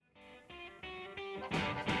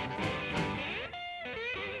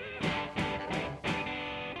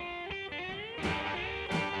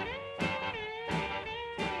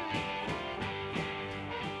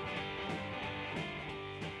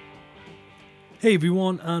Hey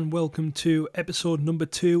everyone, and welcome to episode number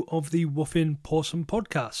 2 of the Woofing Possum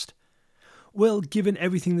podcast. Well, given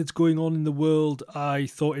everything that's going on in the world, I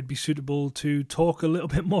thought it'd be suitable to talk a little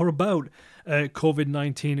bit more about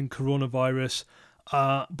COVID-19 and coronavirus,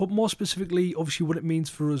 but more specifically, obviously, what it means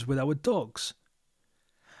for us with our dogs.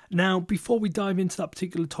 Now, before we dive into that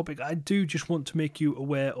particular topic, I do just want to make you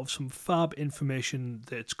aware of some fab information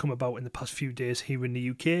that's come about in the past few days here in the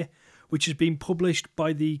UK, which has been published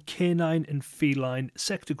by the Canine and Feline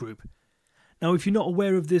Sector Group. Now, if you're not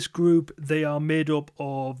aware of this group, they are made up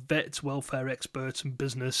of vets, welfare experts and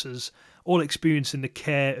businesses, all experienced in the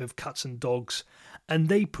care of cats and dogs, and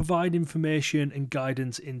they provide information and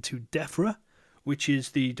guidance into DEFRA, which is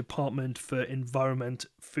the Department for Environment,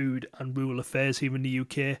 Food and Rural Affairs here in the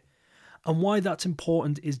UK. And why that's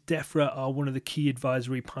important is DEFRA are one of the key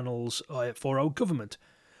advisory panels for our government.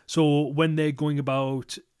 So when they're going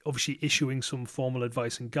about obviously issuing some formal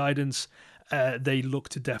advice and guidance, they look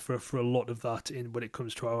to DEFRA for a lot of that when it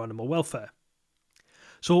comes to our animal welfare.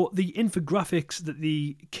 So the infographics that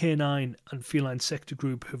the Canine and Feline Sector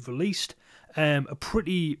Group have released are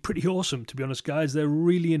pretty awesome, to be honest, guys. They're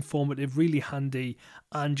really informative, really handy,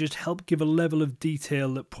 and just help give a level of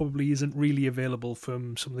detail that probably isn't really available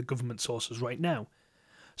from some of the government sources right now.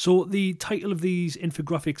 So the title of these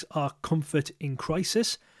infographics are Comfort in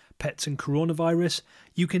Crisis, Pets and Coronavirus.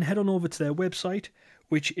 You can head on over to their website,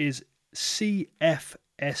 which is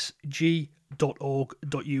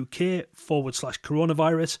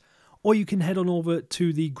cfsg.org.uk/coronavirus, or you can head on over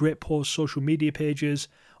to the Great Paws social media pages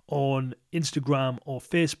on Instagram or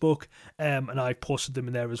Facebook, and I've posted them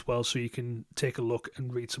in there as well, so you can take a look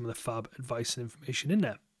and read some of the fab advice and information in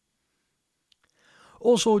there.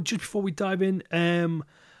 Also, just before we dive in,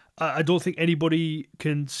 I don't think anybody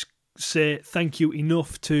can say thank you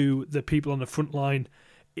enough to the people on the front line,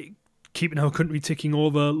 keeping our country ticking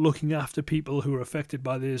over, looking after people who are affected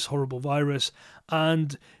by this horrible virus,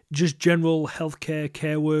 and just general healthcare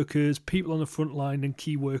care workers, people on the front line and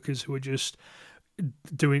key workers who are just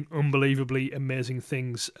doing unbelievably amazing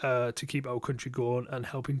things to keep our country going and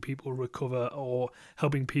helping people recover or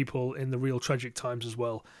helping people in the real tragic times as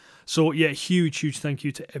well. So yeah, huge thank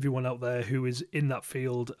you to everyone out there who is in that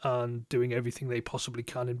field and doing everything they possibly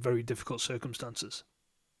can in very difficult circumstances.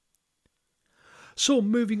 So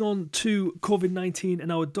moving on to COVID-19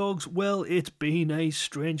 and our dogs, well, it's been a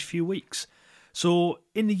strange few weeks. So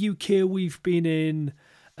in the UK, we've been in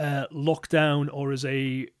lockdown, or as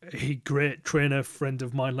a great trainer friend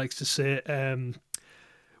of mine likes to say,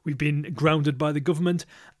 we've been grounded by the government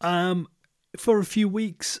for a few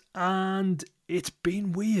weeks, and it's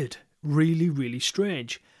been weird, really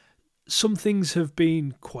strange. Some things have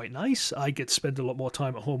been quite nice. I get to spend a lot more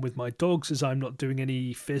time at home with my dogs as I'm not doing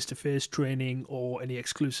any face-to-face training or any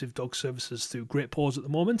exclusive dog services through Great Paws at the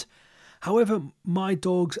moment. However, my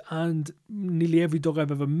dogs and nearly every dog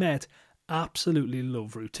I've ever met absolutely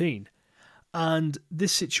love routine. And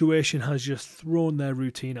this situation has just thrown their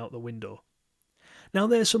routine out the window. Now,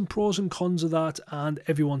 there's some pros and cons of that, and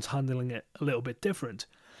everyone's handling it a little bit different.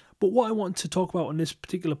 But what I wanted to talk about on this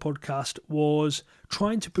particular podcast was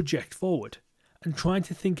trying to project forward and trying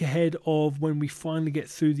to think ahead of when we finally get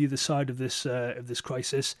through the other side of this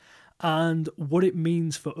crisis and what it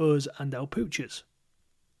means for us and our pooches.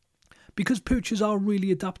 Because pooches are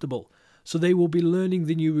really adaptable, so they will be learning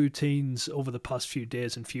the new routines over the past few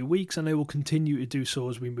days and few weeks, and they will continue to do so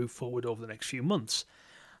as we move forward over the next few months.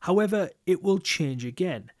 However, it will change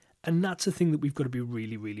again, and that's a thing that we've got to be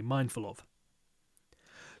really mindful of.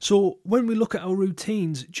 So when we look at our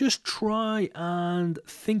routines, just try and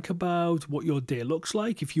think about what your day looks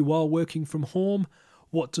like. If you are working from home,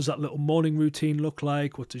 what does that little morning routine look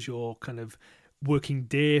like? What does your kind of working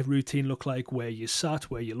day routine look like? Where you sat,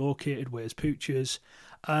 where you're located, where's pooches?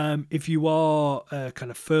 If you are kind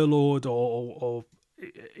of furloughed or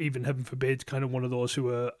even, heaven forbid, kind of one of those who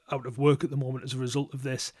are out of work at the moment as a result of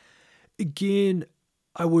this, again,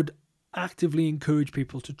 I would actively encourage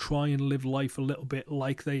people to try and live life a little bit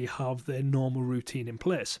like they have their normal routine in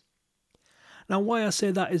place. Now, why I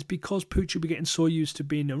say that is because pooch will be getting so used to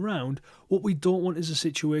being around. What we don't want is a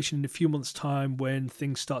situation in a few months' time when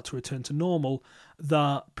things start to return to normal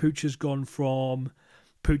that pooch has gone from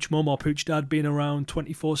pooch mum or pooch dad being around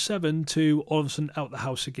 24/7 to all of a sudden out the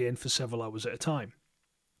house again for several hours at a time.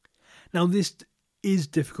 Now, this is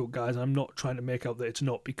difficult, guys. I'm not trying to make out that it's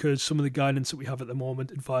not, because some of the guidance that we have at the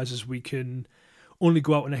moment advises we can only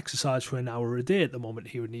go out and exercise for an hour a day at the moment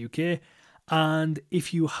here in the UK. And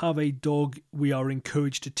if you have a dog, we are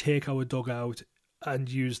encouraged to take our dog out and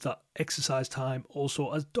use that exercise time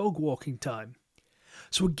also as dog walking time.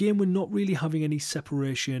 So again, we're not really having any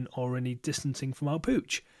separation or any distancing from our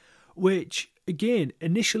pooch, which again,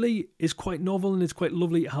 initially is quite novel and it's quite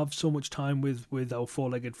lovely to have so much time with our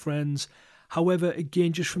four-legged friends. However,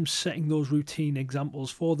 again, just from setting those routine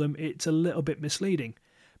examples for them, it's a little bit misleading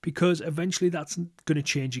because eventually that's going to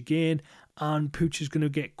change again and Pooch is going to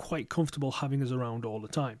get quite comfortable having us around all the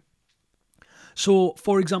time. So,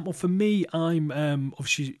 for example, for me, I'm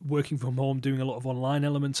obviously working from home, doing a lot of online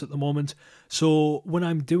elements at the moment. So when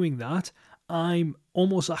I'm doing that, I'm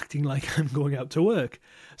almost acting like I'm going out to work.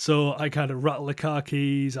 So I kind of rattle the car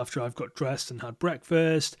keys after I've got dressed and had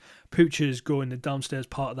breakfast. Pooches go in the downstairs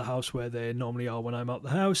part of the house where they normally are when I'm out the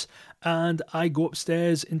house. And I go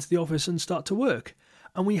upstairs into the office and start to work.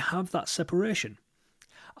 And we have that separation.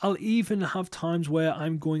 I'll even have times where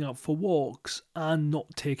I'm going out for walks and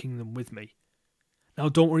not taking them with me. Now,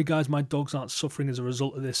 don't worry, guys, my dogs aren't suffering as a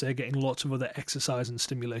result of this. They're getting lots of other exercise and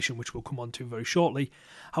stimulation, which we'll come on to very shortly.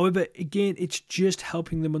 However, again, it's just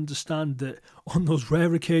helping them understand that on those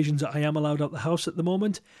rare occasions that I am allowed out the house at the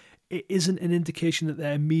moment, it isn't an indication that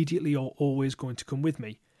they're immediately or always going to come with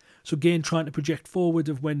me. So again, trying to project forward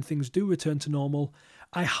of when things do return to normal,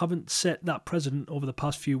 I haven't set that precedent over the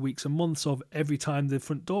past few weeks and months of every time the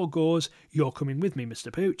front door goes, you're coming with me,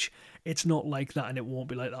 Mr. Pooch. It's not like that and it won't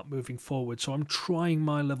be like that moving forward. So I'm trying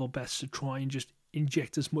my level best to try and just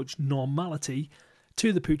inject as much normality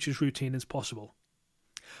to the Pooch's routine as possible.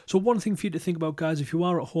 So one thing for you to think about, guys, if you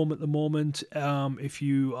are at home at the moment, if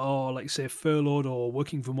you are, like, say, furloughed or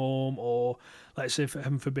working from home or, like, say, for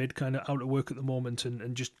heaven forbid, kind of out of work at the moment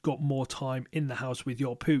and just got more time in the house with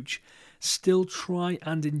your Pooch, still try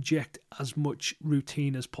and inject as much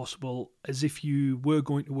routine as possible as if you were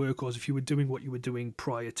going to work or as if you were doing what you were doing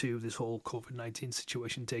prior to this whole COVID-19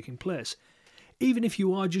 situation taking place. Even if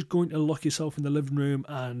you are just going to lock yourself in the living room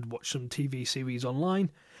and watch some TV series online,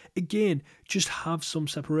 again, just have some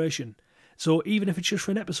separation. So even if it's just for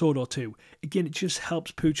an episode or two, again, it just helps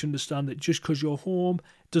Pooch understand that just because you're home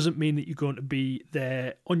doesn't mean that you're going to be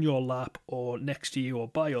there on your lap or next to you or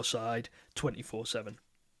by your side 24/7.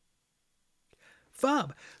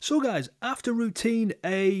 Fab. So guys, after routine,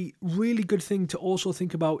 a really good thing to also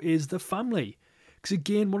think about is the family. Because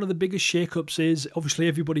again, one of the biggest shake-ups is obviously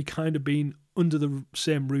everybody kind of being under the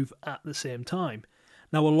same roof at the same time.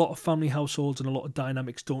 Now, a lot of family households and a lot of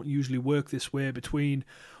dynamics don't usually work this way between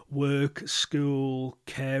work, school,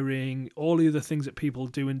 caring, all the other things that people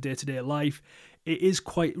do in day-to-day life. It is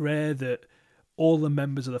quite rare that all the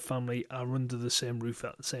members of the family are under the same roof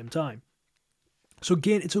at the same time. So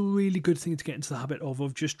again, it's a really good thing to get into the habit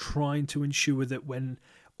of just trying to ensure that when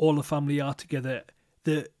all the family are together,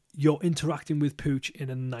 that you're interacting with Pooch in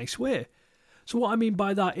a nice way. So what I mean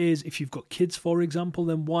by that is if you've got kids, for example,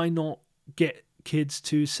 then why not get kids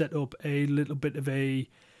to set up a little bit of a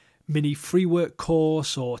mini free work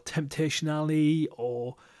course or Temptation Alley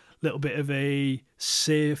or a little bit of a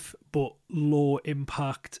safe but low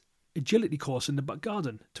impact agility course in the back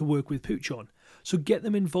garden to work with Pooch on. So get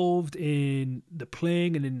them involved in the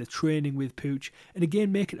playing and in the training with Pooch, and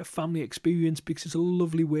again make it a family experience because it's a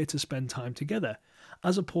lovely way to spend time together.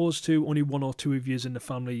 As opposed to only one or two of you in the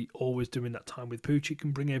family always doing that time with Pooch, it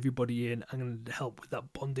can bring everybody in and help with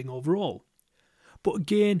that bonding overall. But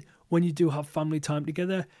again, when you do have family time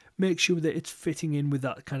together, make sure that it's fitting in with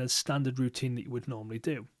that kind of standard routine that you would normally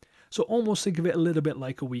do. So almost think of it a little bit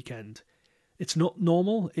like a weekend. It's not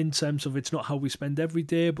normal in terms of it's not how we spend every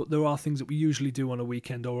day, but there are things that we usually do on a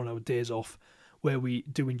weekend or on our days off where we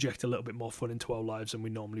do inject a little bit more fun into our lives than we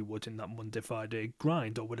normally would in that Monday, Friday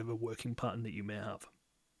grind or whatever working pattern that you may have.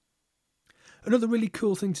 Another really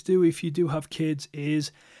cool thing to do if you do have kids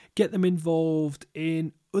is get them involved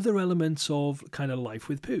in other elements of kind of life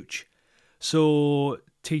with Pooch. So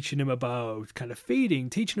teaching them about kind of feeding,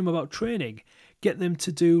 teaching them about training, get them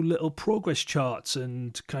to do little progress charts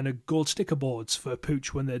and kind of gold sticker boards for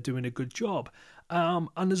Pooch when they're doing a good job. And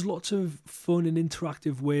there's lots of fun and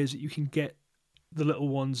interactive ways that you can get the little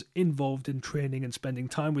ones involved in training and spending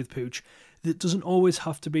time with Pooch that doesn't always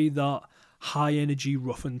have to be that high energy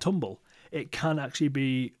rough and tumble. It can actually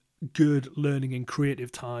be good learning and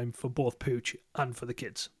creative time for both Pooch and for the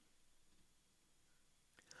kids.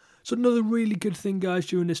 So another really good thing, guys,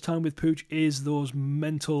 during this time with Pooch is those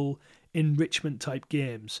mental enrichment type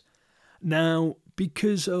games. Now,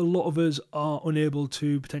 because a lot of us are unable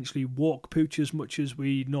to potentially walk Pooch as much as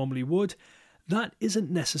we normally would, that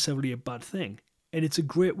isn't necessarily a bad thing. And it's a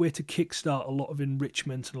great way to kickstart a lot of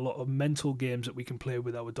enrichment and a lot of mental games that we can play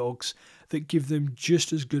with our dogs that give them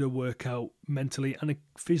just as good a workout mentally and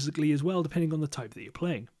physically as well, depending on the type that you're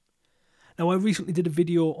playing. Now, I recently did a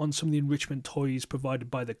video on some of the enrichment toys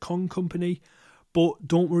provided by the Kong company, But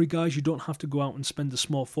don't worry, guys, you don't have to go out and spend a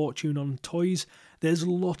small fortune on toys. There's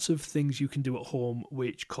lots of things you can do at home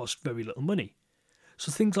which cost very little money.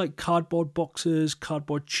 So things like cardboard boxes,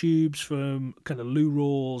 cardboard tubes from kind of loo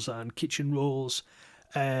rolls and kitchen rolls,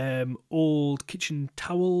 old kitchen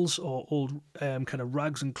towels or old kind of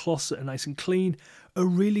rags and cloths that are nice and clean are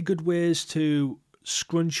really good ways to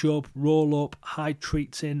scrunch up, roll up, hide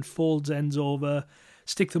treats in, fold ends over,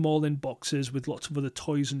 stick them all in boxes with lots of other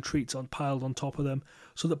toys and treats piled on top of them,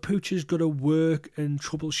 so that Pooch has got to work and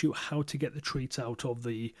troubleshoot how to get the treats out of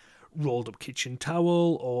the rolled up kitchen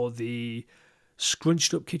towel or the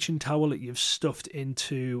scrunched up kitchen towel that you've stuffed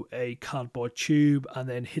into a cardboard tube and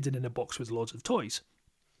then hidden in a box with loads of toys.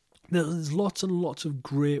 There's lots and lots of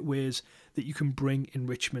great ways that you can bring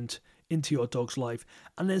enrichment into your dog's life,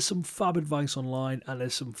 and there's some fab advice online, and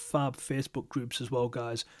there's some fab Facebook groups as well,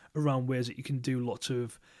 guys, around ways that you can do lots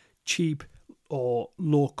of cheap or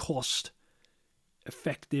low cost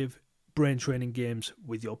effective brain training games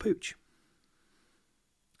with your Pooch.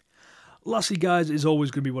 Lastly, guys, is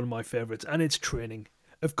always going to be one of my favourites, and it's training.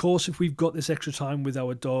 Of course, if we've got this extra time with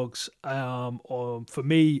our dogs, or for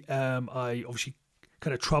me, I obviously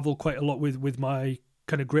kind of travel quite a lot with my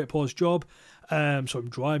kind of Great Paws job, so I'm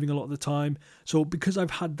driving a lot of the time. So because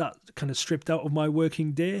I've had that kind of stripped out of my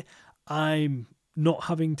working day, I'm not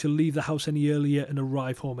having to leave the house any earlier and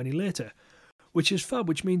arrive home any later, which is fab,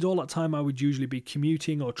 which means all that time I would usually be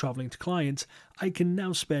commuting or travelling to clients, I can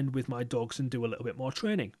now spend with my dogs and do a little bit more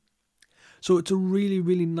training. So it's a really,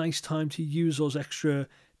 really nice time to use those extra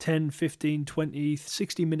 10, 15, 20,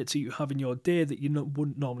 60 minutes that you have in your day that you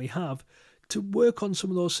wouldn't normally have to work on some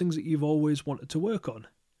of those things that you've always wanted to work on.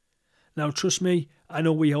 Now, trust me, I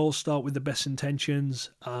know we all start with the best intentions,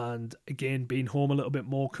 and again, being home a little bit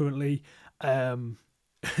more currently, funny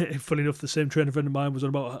enough, the same trainer friend of mine was on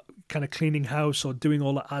about kind of cleaning house or doing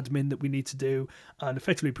all the admin that we need to do and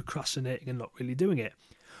effectively procrastinating and not really doing it.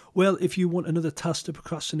 Well, if you want another task to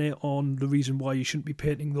procrastinate on the reason why you shouldn't be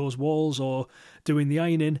painting those walls or doing the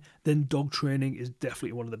ironing, then dog training is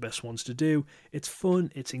definitely one of the best ones to do. It's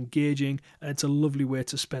fun, it's engaging, and it's a lovely way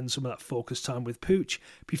to spend some of that focus time with Pooch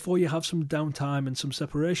before you have some downtime and some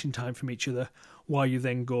separation time from each other while you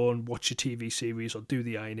then go and watch a TV series or do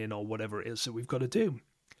the ironing or whatever it is that we've got to do.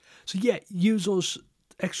 So yeah, use those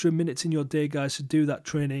extra minutes in your day, guys, to do that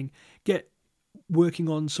training. Get working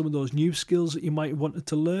on some of those new skills that you might have wanted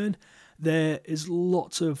to learn. There is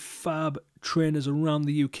lots of fab trainers around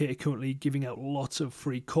the UK currently giving out lots of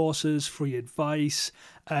free courses, free advice.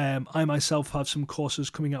 I myself have some courses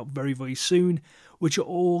coming out very, very soon, which are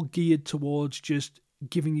all geared towards just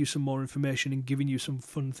giving you some more information and giving you some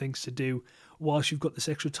fun things to do whilst you've got this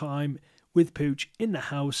extra time with Pooch in the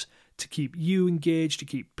house to keep you engaged, to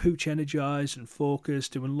keep Pooch energized and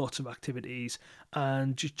focused, doing lots of activities,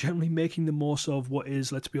 and just generally making the most of what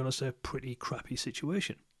is, let's be honest, a pretty crappy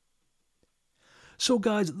situation. So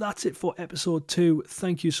guys, that's it for episode 2.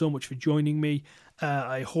 Thank you so much for joining me.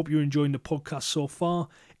 I hope you're enjoying the podcast so far.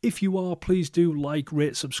 If you are, please do like,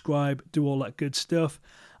 rate, subscribe, do all that good stuff.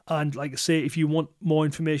 And like I say, if you want more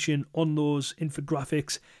information on those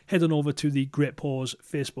infographics, head on over to the Great Paws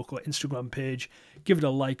Facebook or Instagram page, give it a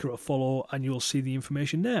like or a follow, and you'll see the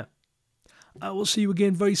information there. I will see you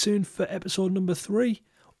again very soon for episode number 3.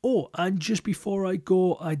 Oh, and just before I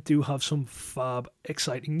go, I do have some fab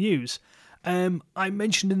exciting news. I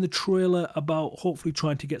mentioned in the trailer about hopefully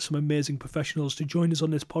trying to get some amazing professionals to join us on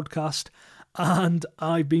this podcast, and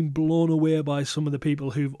I've been blown away by some of the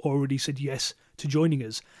people who've already said yes to joining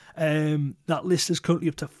us. That list is currently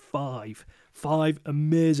up to 5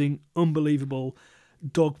 amazing, unbelievable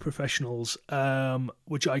dog professionals,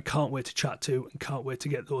 which I can't wait to chat to and can't wait to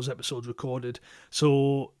get those episodes recorded.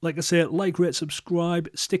 So like I say, like, rate, subscribe,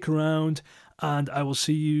 stick around, and I will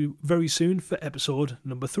see you very soon for episode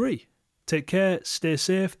number 3. Take care, stay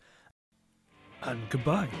safe, and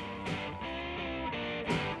goodbye.